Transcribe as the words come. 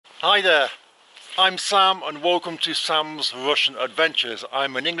Hi there, I'm Sam and welcome to Sam's Russian Adventures.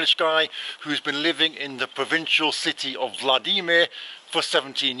 I'm an English guy who's been living in the provincial city of Vladimir for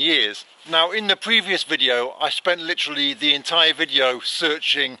 17 years. Now in the previous video I spent literally the entire video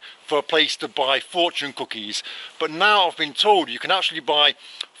searching for a place to buy fortune cookies, but now I've been told you can actually buy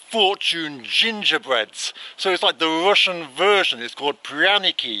fortune gingerbreads. So it's like the Russian version. It's called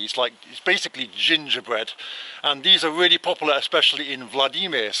pryaniki. It's basically gingerbread, and these are really popular, especially in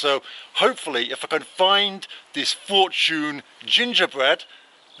Vladimir. So hopefully if I can find this fortune gingerbread,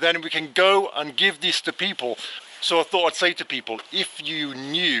 then we can go and give this to people. So I thought I'd say to people, if you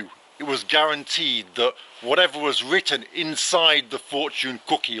knew it was guaranteed that whatever was written inside the fortune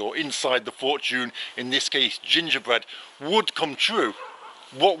cookie, or inside the fortune, in this case gingerbread, would come true,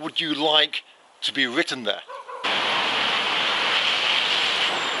 what would you like to be written there?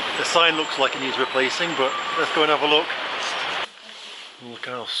 The sign looks like it needs replacing, but let's go and have a look. Look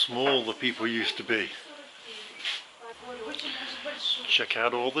how small the people used to be. Check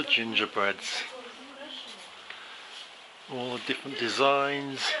out all the gingerbreads. All the different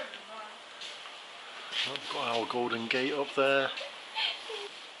designs. I've got our Golden Gate up there.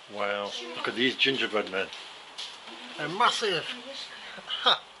 Wow, look at these gingerbread men. They're massive!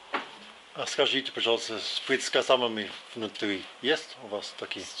 Ха! А скажите, пожалуйста, с предсказаниями внутри есть у вас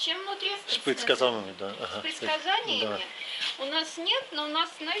такие? С чем внутри? С предсказаниями, да. Ага. С предсказаниями? Да. У нас нет, но у нас,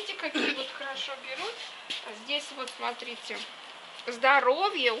 знаете, какие вот хорошо берут? Здесь вот смотрите.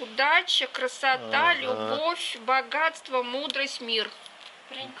 Здоровье, удача, красота, любовь, богатство, мудрость, мир.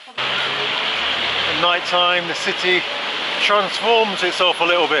 At night time the city transforms itself a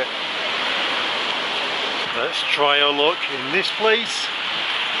little bit. Let's try our luck in this place.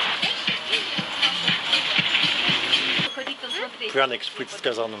 Пряник с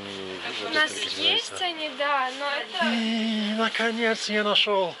предсказаниями. У нас есть они, да, но это... Наконец я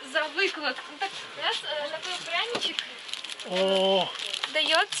нашел. За выкладку. У нас такой пряничек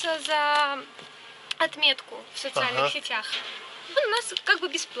дается за отметку в социальных сетях. Он у нас как бы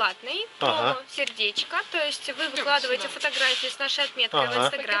бесплатный, по сердечко, то есть вы выкладываете фотографии с нашей отметкой в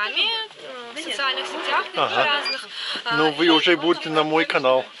Инстаграме, в социальных сетях разных. Ну вы уже будете на мой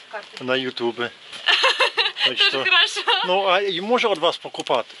канал, на Ютубе. Так что, хорошо. Ну, а можно от вас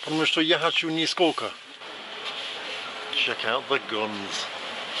покупать, потому что я хочу нисколько. Check out the guns.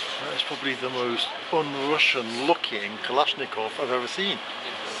 That's probably the most un-Russian looking Kalashnikov I've ever seen.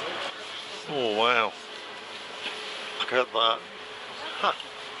 Oh wow. Look at that. Ha.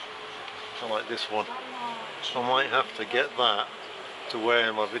 I like this one. I might have to get that to wear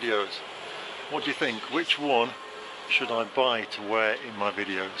in my videos. What do you think? Which one should I buy to wear in my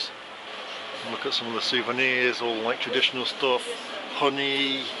videos? Look at some of the souvenirs, all like traditional stuff,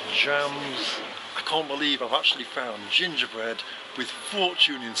 honey, jams. I can't believe I've actually found gingerbread with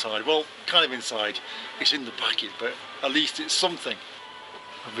fortune inside. Well, kind of inside. It's in the packet, but at least it's something.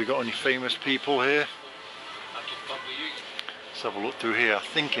 Have we got any famous people here? Let's have a look through here. I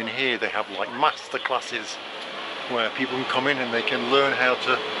think in here they have like master classes where people can come in and they can learn how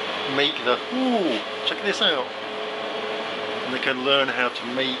to make the... Ooh, check this out. And they can learn how to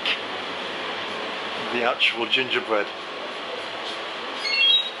make the actual gingerbread.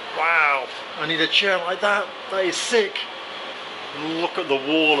 Wow, I need a chair like that. That is sick. Look at the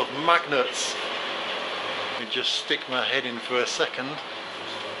wall of magnets. Let me just stick my head in for a second.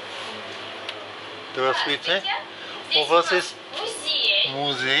 Здравствуйте. У вас есть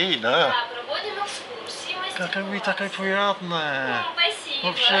музей, да? Проводим экскурсии. Какая вы такая приятная. Спасибо.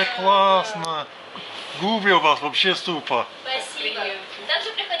 Вообще классно. Губы у вас вообще супер. Спасибо.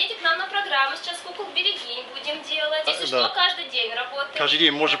 Также приходите к нам на программу. Сейчас кукол-берегинь будем делать. Если что, каждый день работаем. Каждый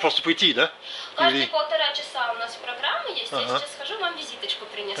день можно просто прийти, да? Каждые полтора часа у нас программа есть. Я сейчас схожу, вам визиточку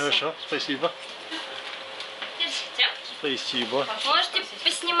принесу. Хорошо, спасибо. Держите. Спасибо. Можете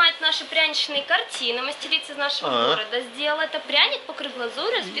поснимать наши пряничные картины. Мастерица из нашего города сделала. Это пряник, покрыт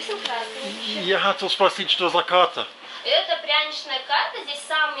глазурью, расписан красным. Я хотел спросить, что за карта? Это пряничная карта. Здесь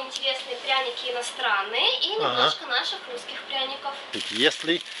самые интересные пряники иностранные и немножко наших русских пряников.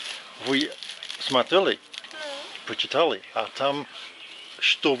 Если вы смотрели, почитали, а там,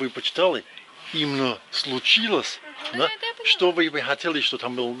 что вы почитали, именно случилось, да? Что вы бы хотели, что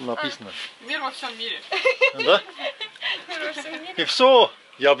там было написано? Мир во всем мире. Да? И все.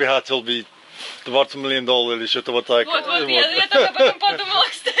 Я бы хотел быть $20 миллионов или что-то вот так. Вот, я тоже об этом подумала,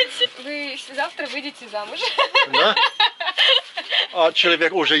 кстати. Вы завтра выйдете замуж. Да? А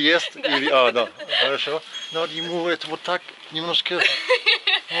человек уже есть? Да. Или... А, да. Хорошо. Надо ему это вот так немножко...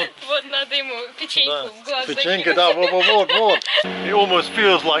 Вот надо ему печеньку в глаз закинуть. Печенька, да, вот. It almost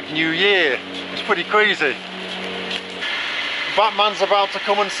feels like New Year. It's pretty crazy. Batman's about to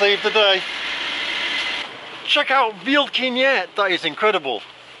come and save the day. Check out Vilkinjet, that is incredible.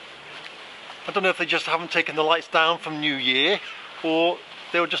 I don't know if they just haven't taken the lights down from New Year, or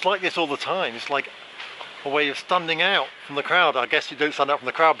they were just like this all the time. It's like a way of standing out from the crowd. I guess you don't stand out from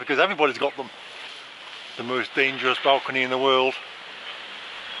the crowd because everybody's got them. The most dangerous balcony in the world.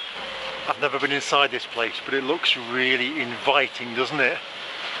 I've never been inside this place, but it looks really inviting, doesn't it?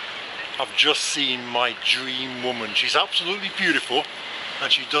 I've just seen my dream woman. She's absolutely beautiful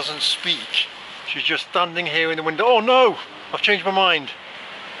and she doesn't speak. She's just standing here in the window. Oh no! I've changed my mind.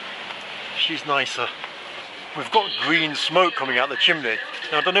 She's nicer. We've got green smoke coming out the chimney.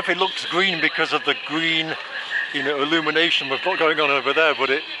 Now I don't know if it looks green because of the green, you know, illumination we've got going on over there, but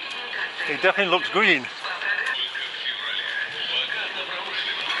it definitely looks green.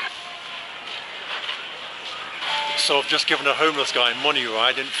 So I've just given a homeless guy money, right?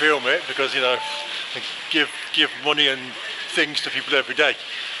 I didn't film it because, you know, I give money and things to people every day.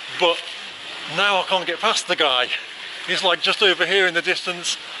 But now I can't get past the guy. He's like just over here in the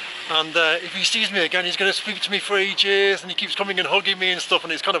distance, and if he sees me again he's going to speak to me for ages, and he keeps coming and hugging me and stuff,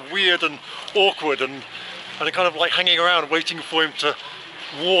 and it's kind of weird and awkward, and I'm kind of like hanging around waiting for him to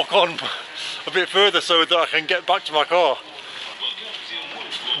walk on a bit further so that I can get back to my car.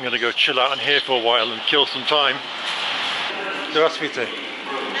 I'm going to go chill out in here for a while and kill some time. Здравствуйте.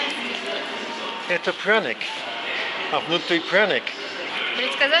 Это пряник. А внутри пряник.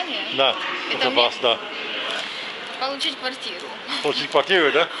 Предсказание? Да, это вас, да. Получить квартиру. Получить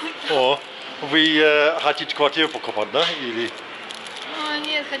квартиру, да? О, вы хотите квартиру покупать, да? Или...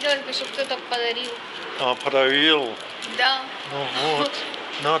 Нет, хотелось бы, чтобы кто-то подарил. А, подарил? Да. Ну вот,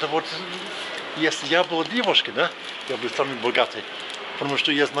 надо вот... Если я был девушкой, да? Я был самый богатый. Потому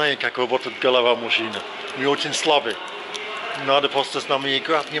что я знаю, как работает голова мужчины. Мы очень слабые. Надо просто с нами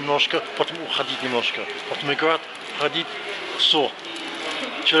играть немножко, потом уходить немножко. Потом играть, ходить, все.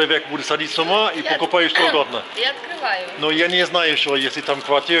 Человек будет садить с ума и покупает что угодно. Я открываю. Но я не знаю, что если там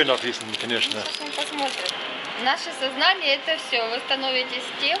квартира написана, конечно. Посмотрим. Наше сознание это все. Вы становитесь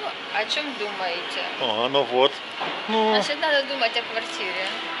тем, о чем думаете. А, ну вот. Ну... Значит, надо думать о квартире.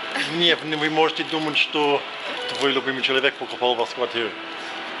 Нет, вы можете думать, что твой любимый человек покупал у вас квартиру.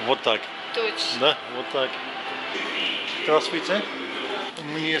 Вот так. Точно. Да, вот так. Здравствуйте. У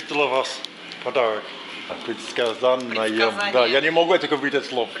меня есть для вас подарок. Предсказание. Да, я не могу это говорить это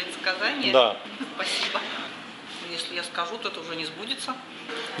слово. Предсказание? Да. Спасибо. Но если я скажу, то это уже не сбудется.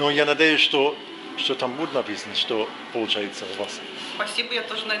 Но я надеюсь, что там будет написано, что получается у вас. Спасибо, я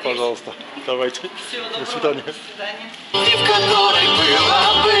тоже надеюсь. Пожалуйста, давайте. Всего доброго. До свидания. До свидания. В которой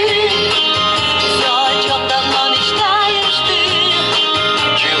была бы все, о чем давно мечтаешь ты,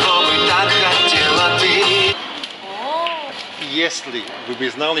 чего бы так хотела ты. Если вы бы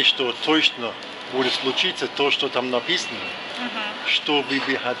знали, что точно будет случиться то, что там написано, что вы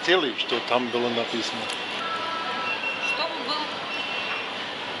бы хотели, что там было написано? Чтобы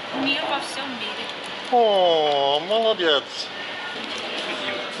был мир во всем мире. О, молодец.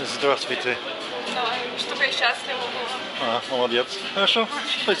 Здравствуйте. Чтобы я счастлива была. А, молодец. Хорошо,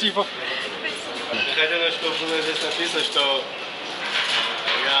 спасибо. Хотелось, чтобы было здесь написано, что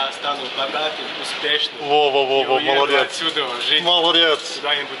я стану богатым, успешным. Во, и уеду молодец. отсюда жить Молодец.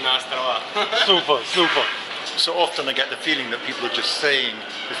 куда-нибудь на острова. Super, super. So often I get the feeling that people are just saying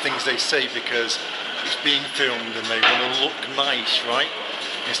the things they say because it's being filmed and they want to look nice, right?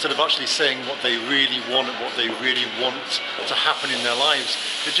 Instead of actually saying what they really want and what they really want to happen in their lives,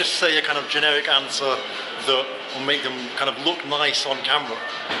 they just say a kind of generic answer that will make them kind of look nice on camera.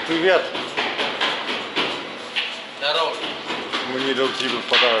 Привет. Здорово. Мне дал тебе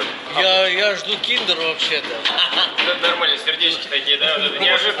подарок. Я жду киндер вообще-то. Это нормально, сердечки такие, да? Вот это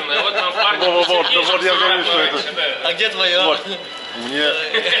неожиданно. Вот нам парни Вот я говорю, что это. А где твоя? Вот. Мне.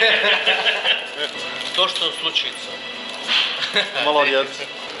 То, что случится. Молодец.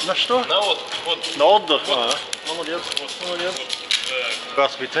 На что? На отдых. На отдых? А, молодец. Молодец.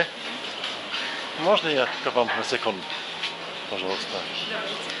 Здравствуйте. Можно я к вам на секунду? Пожалуйста.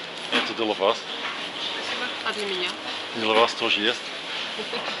 Это для вас. Спасибо. А для меня? Для вас тоже есть.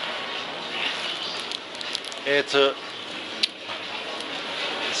 Это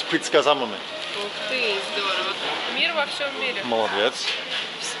с предсказаниями. Ух ты, здорово. Мир во всем мире. Молодец.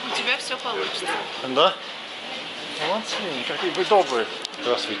 У тебя все получится. Да? Молодцы, какие вы добрые.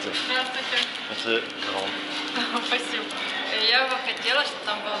 Здравствуйте. Здравствуйте. Это вам. Спасибо. Я бы хотела, чтобы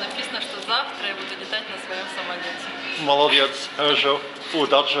там было написано, что завтра я буду летать на своем самолете. Молодец, хорошо.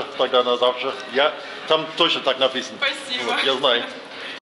 Удачи тогда на завтра. Там точно так написано. Спасибо. Вот, я знаю.